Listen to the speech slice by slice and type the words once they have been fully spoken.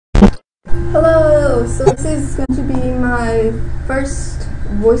Hello! So this is going to be my first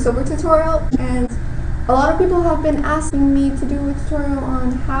voiceover tutorial, and a lot of people have been asking me to do a tutorial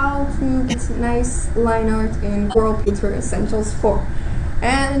on how to get nice line art in Corel Painter Essentials 4.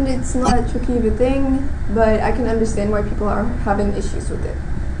 And it's not a tricky of a thing, but I can understand why people are having issues with it.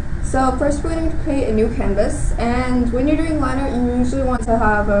 So first we're going to create a new canvas, and when you're doing line art you usually want to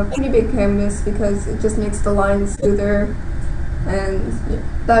have a pretty big canvas because it just makes the lines smoother. And yeah,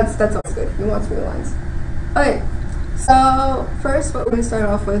 that's always good. You want smooth lines. Okay, so first what we're going to start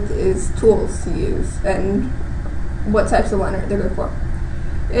off with is tools to use and what types of line art they're good for.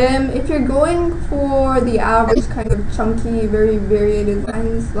 If you're going for the average kind of chunky, very variated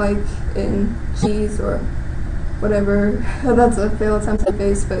lines like in cheese or whatever, that's a failed attempt at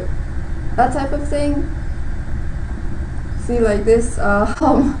base, but that type of thing, see like this,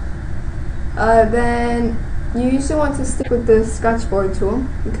 then you usually want to stick with the sketchboard tool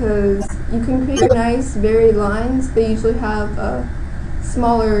because you can create nice varied lines. They usually have a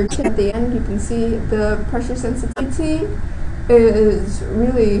smaller tip at the end. You can see the pressure sensitivity is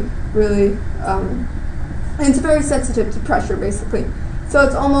really, it's very sensitive to pressure basically. So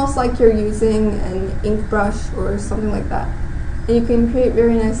it's almost like you're using an ink brush or something like that. And you can create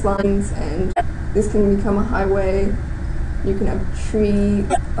very nice lines, and this can become a highway. You can have trees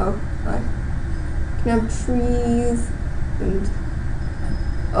and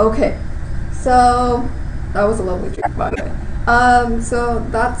okay, so that was a lovely trick by the way. So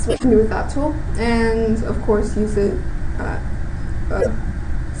that's what you can do with that tool, and of course use it at a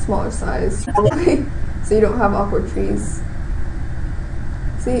smaller size probably so you don't have awkward trees.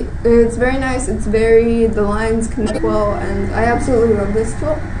 See, it's very nice, it's very, the lines connect well, and I absolutely love this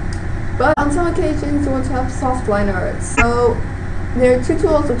tool. But on some occasions you want to have soft line art, so there are two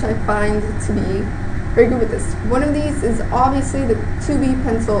tools which I find to be very good with this. One of these is obviously the 2B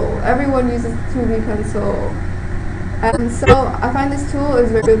pencil. Everyone uses the 2B pencil. And so I find this tool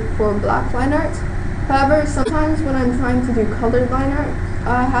is very good for black line art. However, sometimes when I'm trying to do colored line art,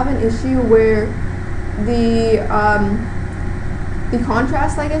 I have an issue where the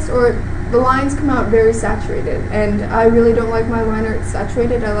contrast, I guess, or the lines come out very saturated. And I really don't like my line art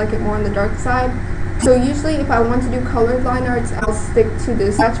saturated. I like it more on the dark side. So usually if I want to do colored line arts, I'll stick to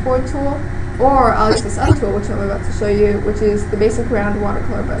the sketchboard tool, or I'll use this other tool which I'm about to show you, which is the basic round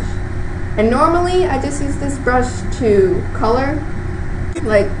watercolor brush. And normally I just use this brush to color,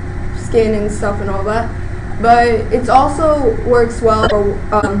 like skin and stuff and all that, but it also works well for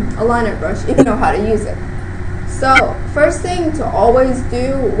a line art brush if you know how to use it. So first thing to always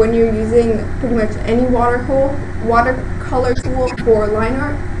do when you're using pretty much any watercolor tool for line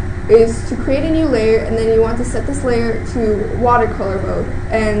art is to create a new layer, and then you want to set this layer to watercolor mode,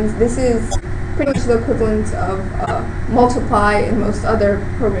 and this is pretty much the equivalent of multiply in most other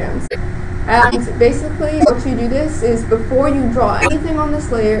programs. And basically what you do this is before you draw anything on this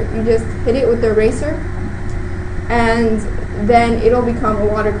layer, you just hit it with the eraser, and then it'll become a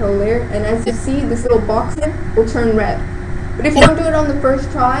watercolor layer, and as you see this little box here will turn red. But if you don't do it on the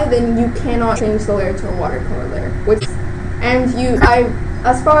first try, then you cannot change the layer to a watercolor layer,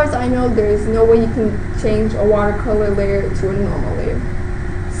 as far as I know, there is no way you can change a watercolor layer to a normal layer.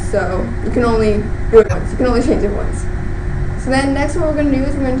 So you can only do it once. You can only change it once. So then next what we're going to do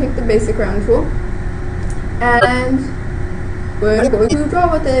is we're going to take the basic round tool, and we're going to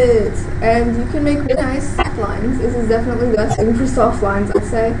draw with it. And you can make really nice soft lines. This is definitely the best thing for soft lines, I'd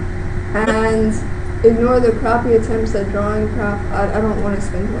say. And ignore the crappy attempts at drawing crap. I don't want to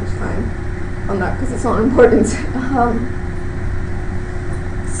spend too much time on that because it's not important.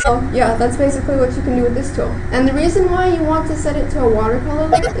 So yeah, that's basically what you can do with this tool. And the reason why you want to set it to a watercolor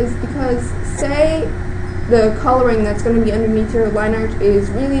layer is because, say the coloring that's going to be underneath your line art is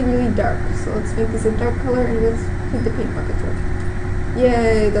really dark. So let's make this a dark color, and let's hit the paint bucket tool.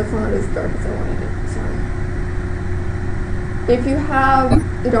 Yay, that's not as dark as I wanted it, sorry. If you have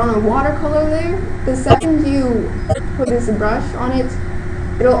it on a watercolor layer, the second you put this brush on it,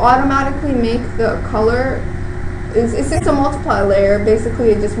 it'll automatically make the color. It's a multiply layer,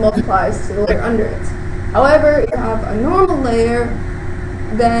 basically it just multiplies to the layer under it. However, if you have a normal layer,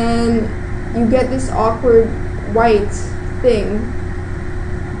 then you get this awkward white thing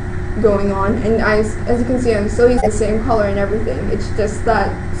going on, and as you can see I'm still using the same color and everything. It's just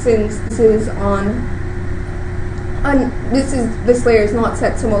that since this is this layer is not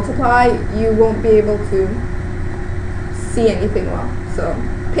set to multiply, you won't be able to see anything well. So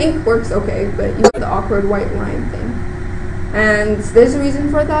pink works okay, but you have the awkward white line thing. And there's a reason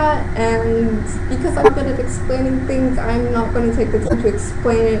for that, and because I'm good at explaining things, I'm not going to take the time to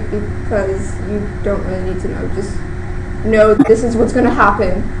explain it because you don't really need to know. Just know this is what's going to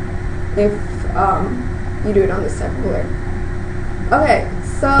happen. if you do it on this type of layer. Okay,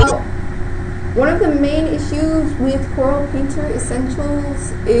 so one of the main issues with Corel Painter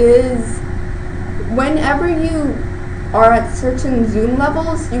Essentials is whenever you are at certain zoom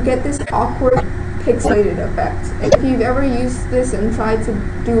levels, you get this awkward pixelated effect. And if you've ever used this and tried to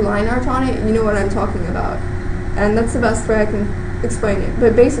do line art on it, you know what I'm talking about. And that's the best way I can explain it.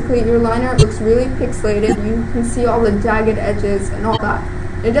 But basically, your line art looks really pixelated. You can see all the jagged edges and all that.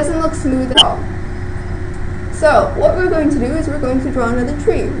 It doesn't look smooth at all. So, what we're going to do is we're going to draw another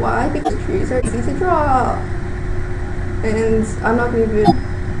tree. Why? Because trees are easy to draw. And I'm not going to even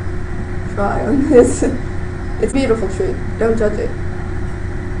try on this. It's a beautiful tree. Don't judge it.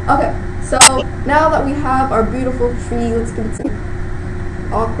 Okay, so now that we have our beautiful tree, let's give it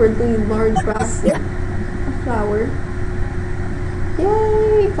some awkwardly large grass. Yeah, a flower.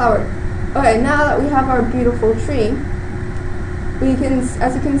 Yay, flower. Okay, now that we have our beautiful tree, we can,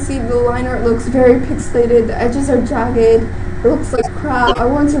 as you can see, the line art looks very pixelated. The edges are jagged. It looks like crap. I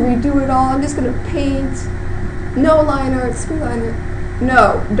want to redo it all. I'm just gonna paint. No line art. Screw line art.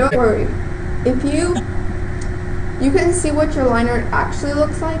 No, don't worry. If you can see what your line art actually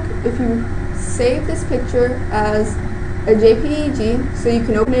looks like if you save this picture as a JPEG, so you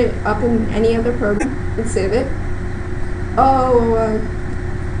can open it up in any other program and save it. Oh,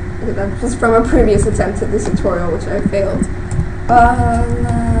 okay, that was from a previous attempt at this tutorial, which I failed.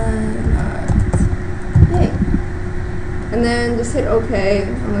 Yay. And then just hit OK,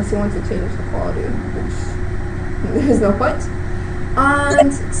 unless you want to change the quality, which there's no point.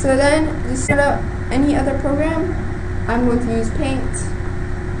 And so then, just set up any other program. I'm going to use Paint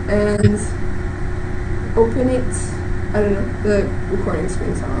and open it. I don't know, the recording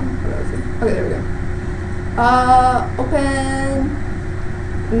screen's on. Okay, there we go. Open,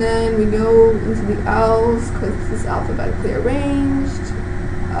 and then we go into the L's because this is alphabetically arranged.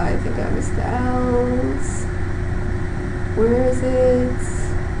 I think I missed the L's. Where is it?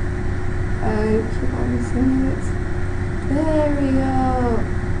 I keep on missing it. There we go.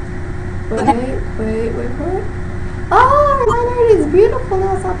 Wait for it. Oh, our line art is beautiful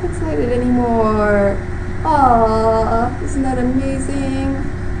now. It's not pixelated anymore. Aww, isn't that amazing?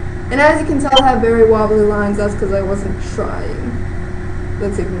 And as you can tell, I have very wobbly lines. That's because I wasn't trying.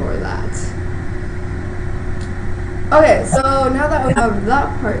 Let's ignore that. Okay, so now that we have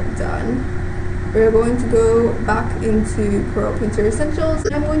that part done, we're going to go back into Corel Painter Essentials,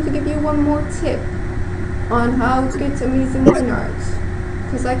 and I'm going to give you one more tip on how to get amazing line art,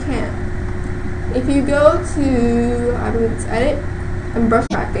 because I can. If you go to, I believe it's Edit and Brush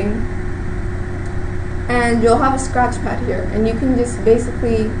Tracking, and you'll have a scratch pad here, and you can just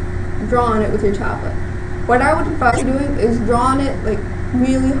basically draw on it with your tablet. What I would advise doing is draw on it like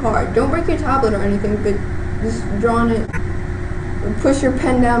really hard. Don't break your tablet or anything, but just draw on it. Push your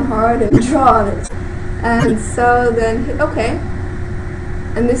pen down hard and draw on it. And so then hit OK.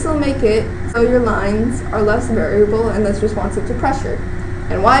 And this will make it so your lines are less variable and less responsive to pressure.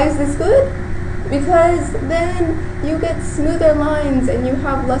 And why is this good? Because then you get smoother lines and you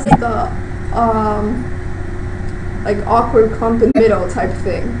have less of the like awkward clump in the middle type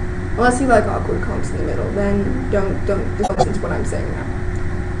thing. Unless you like awkward clumps in the middle, then don't listen to what I'm saying now.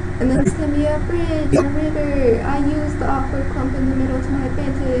 And then this can be a bridge, a river. I use the awkward clump in the middle to my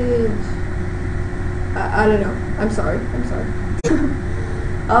advantage. I don't know. I'm sorry.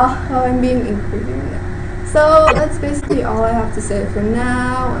 I'm being inquisitive now. So that's basically all I have to say for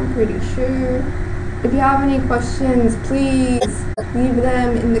now. I'm pretty sure. If you have any questions, please leave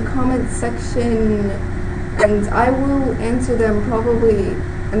them in the comments section, and I will answer them probably.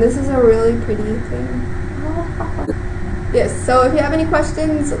 And this is a really pretty thing. Yes, so if you have any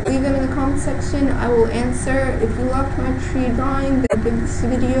questions, leave them in the comment section. I will answer. If you loved my tree drawing, then give this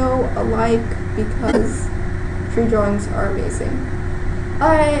video a like, because tree drawings are amazing.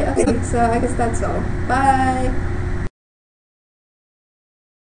 Alright, okay, so I guess that's all. Bye!